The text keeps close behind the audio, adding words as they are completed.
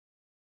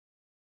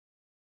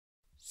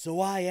So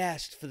I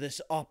asked for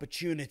this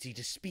opportunity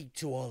to speak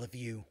to all of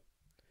you,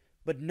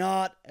 but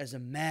not as a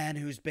man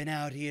who's been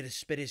out here to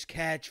spit his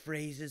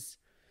catchphrases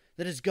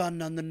that has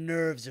gotten on the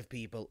nerves of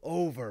people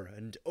over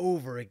and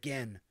over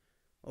again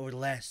over the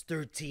last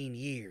 13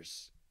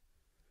 years.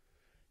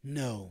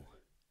 No.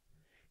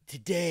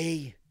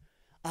 Today,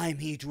 I'm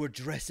here to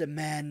address a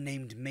man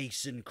named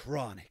Mason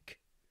Kronik.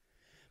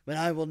 But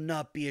I will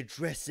not be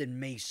addressing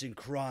Mason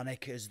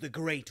Kronik as the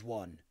Great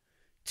One,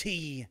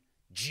 TGO.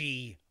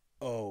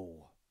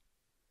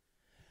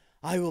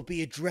 I will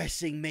be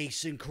addressing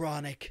Mason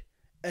Kronik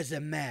as a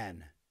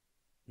man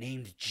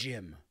named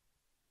Jim.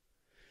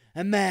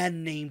 A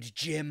man named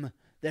Jim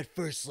that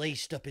first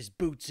laced up his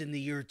boots in the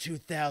year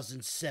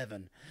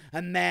 2007.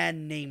 A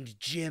man named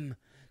Jim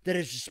that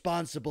is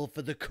responsible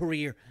for the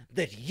career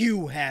that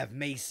you have,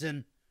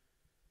 Mason.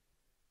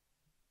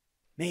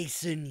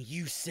 Mason,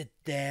 you sit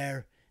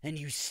there and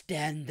you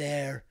stand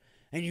there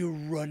and you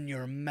run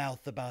your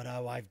mouth about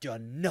how I've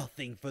done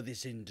nothing for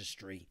this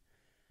industry.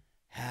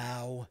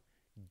 How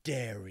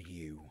dare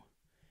you?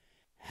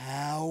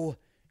 How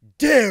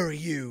dare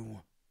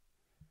you?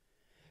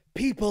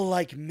 People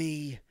like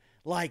me,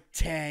 like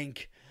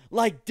Tank,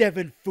 like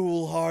Devin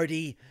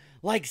Foolhardy,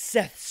 like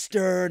Seth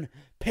Stern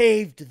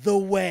paved the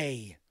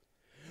way.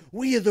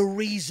 We are the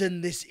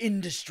reason this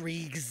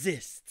industry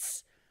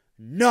exists,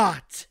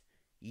 not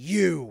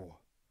you.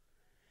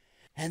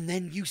 And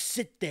then you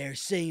sit there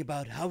saying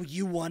about how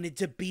you wanted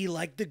to be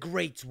like the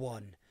Great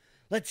One.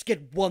 Let's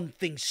get one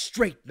thing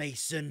straight,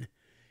 Mason.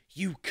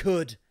 You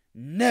could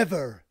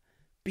never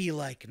be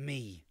like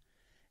me.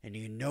 And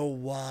you know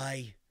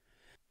why?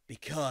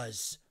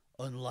 Because,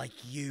 unlike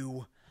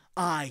you,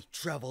 I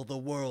travel the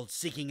world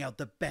seeking out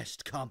the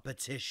best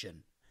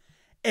competition.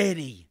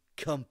 Any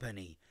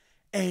company,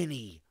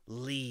 any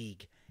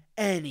league,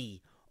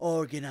 any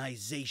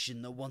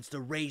organization that wants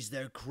to raise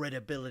their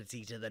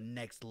credibility to the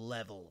next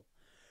level.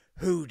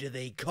 Who do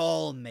they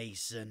call,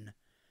 Mason?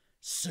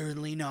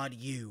 Certainly not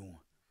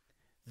you.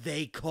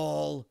 They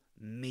call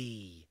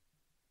me.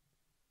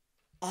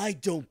 I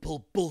don't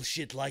pull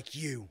bullshit like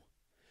you.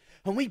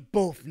 And we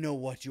both know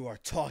what you are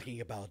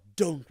talking about,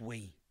 don't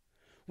we?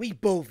 We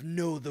both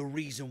know the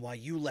reason why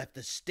you left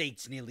the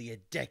States nearly a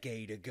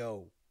decade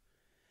ago.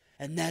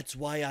 And that's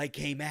why I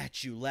came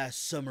at you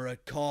last summer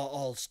at CAW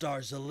All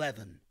Stars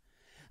 11.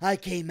 I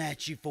came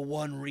at you for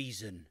one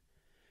reason.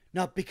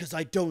 Not because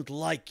I don't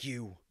like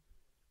you.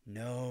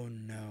 No.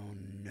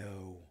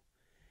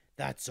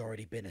 That's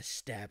already been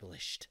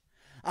established.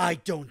 I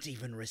don't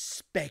even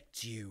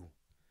respect you.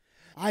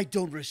 I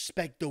don't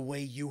respect the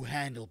way you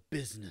handle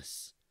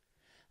business.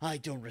 I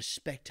don't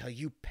respect how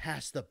you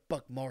pass the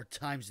buck more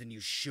times than you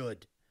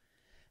should.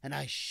 And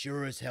I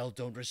sure as hell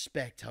don't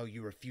respect how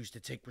you refuse to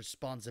take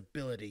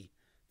responsibility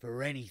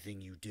for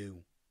anything you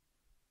do.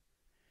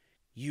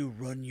 You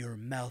run your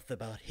mouth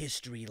about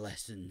history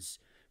lessons,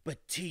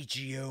 but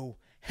TGO,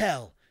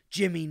 hell,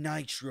 Jimmy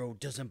Nitro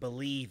doesn't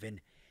believe in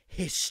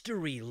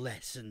history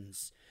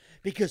lessons,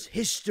 because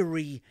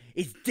history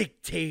is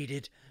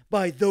dictated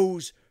by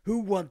those who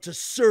want to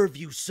serve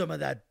you some of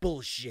that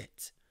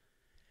bullshit.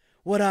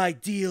 What I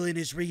deal in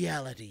is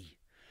reality,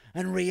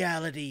 and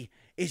reality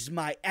is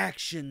my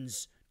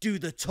actions do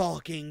the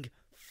talking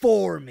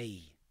for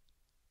me.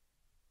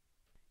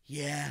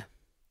 Yeah,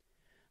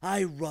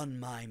 I run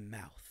my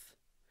mouth,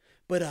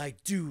 but I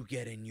do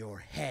get in your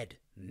head,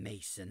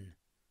 Mason.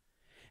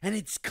 And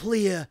it's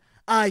clear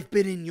I've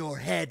been in your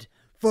head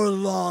for a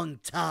long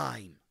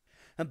time.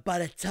 And by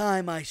the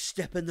time I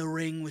step in the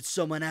ring with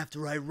someone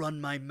after I run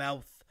my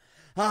mouth,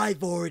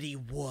 I've already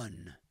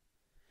won.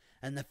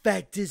 And the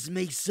fact is,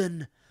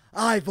 Mason,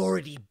 I've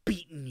already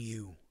beaten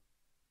you.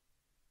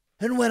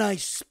 And when I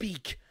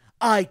speak,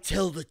 I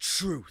tell the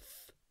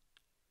truth.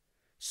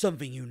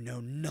 Something you know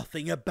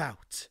nothing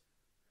about.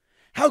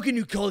 How can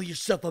you call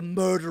yourself a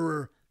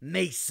murderer,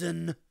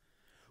 Mason,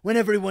 when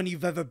everyone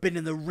you've ever been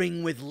in the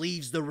ring with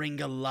leaves the ring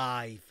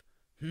alive?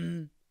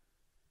 And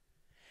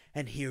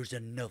here's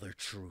another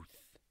truth.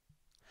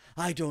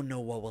 I don't know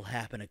what will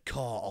happen at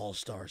CAW All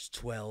Stars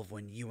 12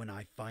 when you and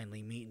I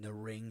finally meet in the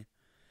ring.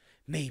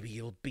 Maybe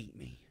you'll beat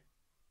me.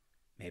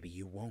 Maybe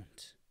you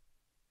won't.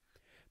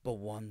 But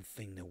one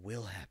thing that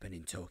will happen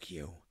in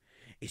Tokyo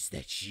is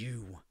that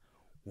you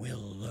will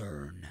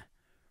learn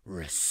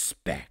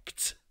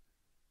respect.